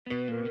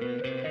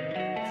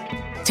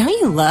Don't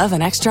you love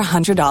an extra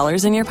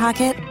 $100 in your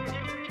pocket?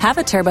 Have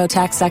a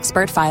TurboTax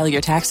expert file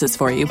your taxes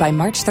for you by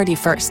March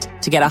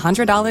 31st to get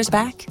 $100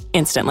 back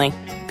instantly.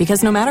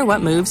 Because no matter what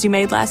moves you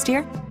made last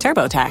year,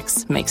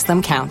 TurboTax makes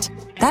them count.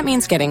 That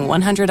means getting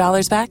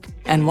 $100 back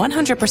and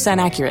 100%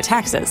 accurate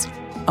taxes,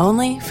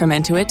 only from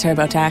Intuit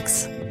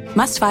TurboTax.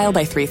 Must file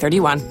by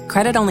 3/31.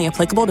 Credit only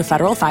applicable to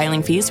federal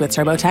filing fees with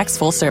TurboTax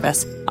full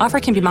service. Offer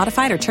can be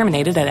modified or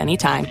terminated at any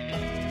time.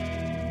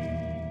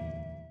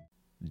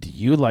 Do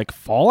you like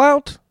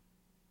Fallout?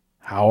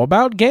 How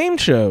about game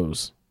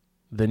shows?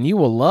 Then you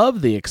will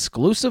love the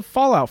exclusive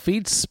Fallout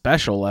Feed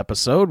special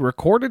episode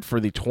recorded for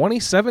the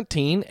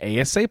 2017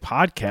 ASA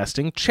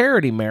Podcasting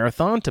Charity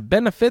Marathon to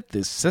benefit the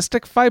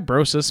Cystic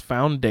Fibrosis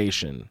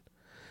Foundation.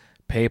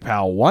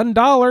 PayPal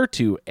 $1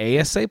 to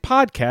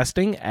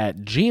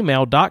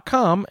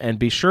asapodcasting@gmail.com and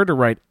be sure to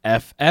write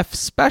FF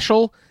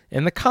Special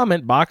in the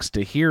comment box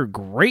to hear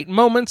great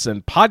moments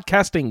in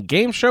podcasting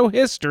game show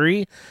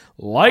history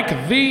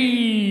like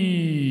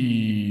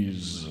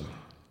these.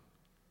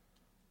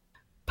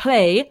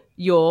 Play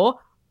your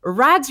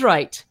rads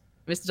right.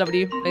 Mr.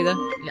 W, play the...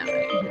 Yeah.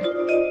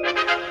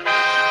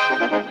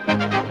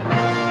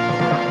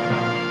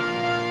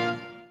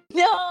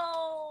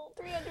 No,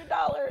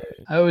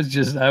 $300. I was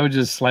just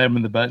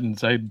slamming the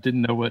buttons. I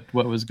didn't know what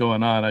was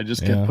going on. I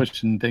just kept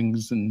pushing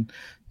things, and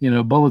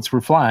bullets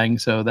were flying,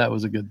 so that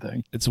was a good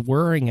thing. It's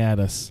whirring at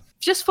us.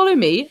 Just follow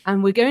me,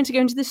 and we're going to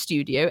go into the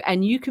studio,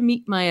 and you can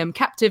meet my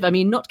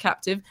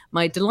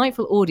my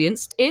delightful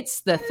audience. It's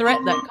the threat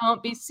that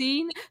can't be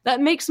seen that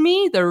makes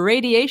me the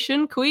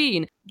radiation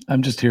queen.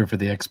 I'm just here for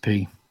the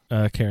XP.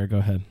 Kara, go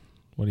ahead.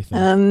 What do you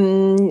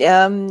think?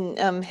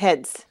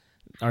 Heads.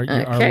 Our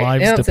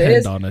lives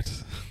depend on it.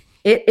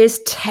 It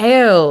is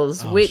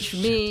tails, which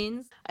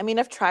means... I mean,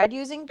 I've tried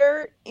using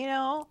dirt,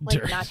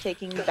 dirt. Not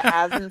taking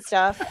baths and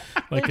stuff.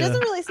 But it doesn't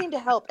really seem to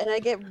help, and I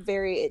get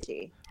very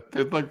itchy.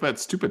 It's like that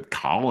stupid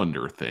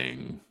colander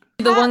thing.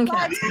 The one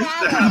cat.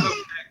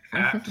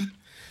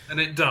 And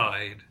it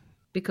died.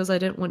 Because I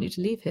don't want you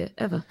to leave here,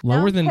 ever.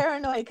 I'm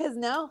paranoid, because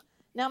now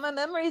my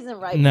memory isn't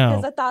right. No.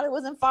 Because I thought it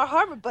was in Far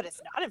Harbor, but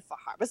it's not in Far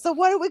Harbor. So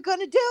what are we going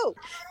to do?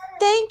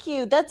 Thank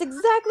you. That's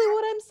exactly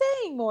what I'm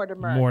saying,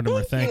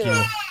 Mortimer. Thank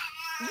you.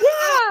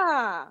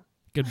 Yeah.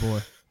 Good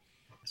boy.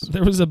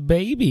 There was a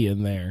baby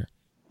in there.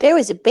 There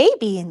was a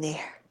baby in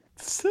there.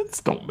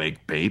 Synths don't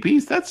make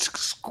babies.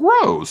 That's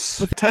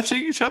gross.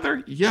 Touching each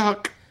other?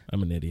 Yuck.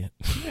 I'm an idiot.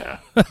 Yeah.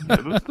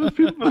 Those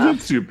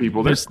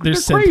people, they're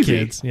synth crazy.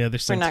 Kids. Yeah,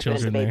 there's synth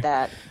children there. We're not going to debate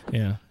that.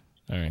 Yeah.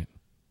 All right.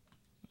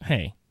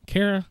 Hey,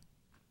 Kara.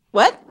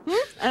 What?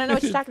 I don't know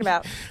what you're talking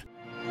about.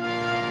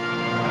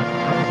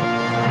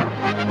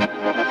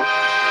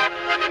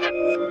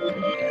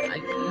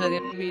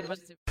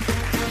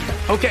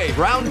 Okay,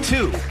 round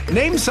two.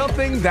 Name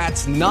something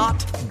that's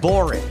not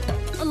boring.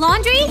 A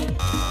laundry?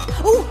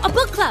 Ooh, a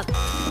book club.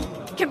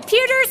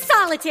 Computer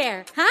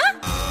solitaire, huh?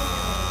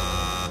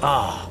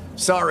 Ah,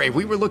 sorry,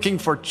 we were looking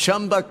for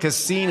Chumba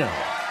Casino.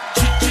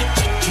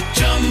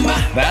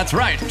 That's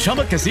right,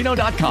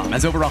 ChumbaCasino.com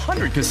has over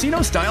 100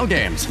 casino-style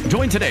games.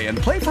 Join today and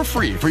play for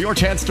free for your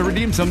chance to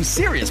redeem some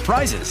serious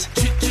prizes.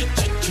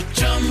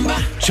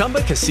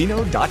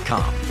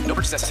 ChumbaCasino.com. No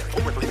purchase necessary.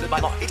 Void where prohibited by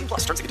law.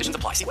 18+ terms and conditions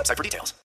apply. See website for details.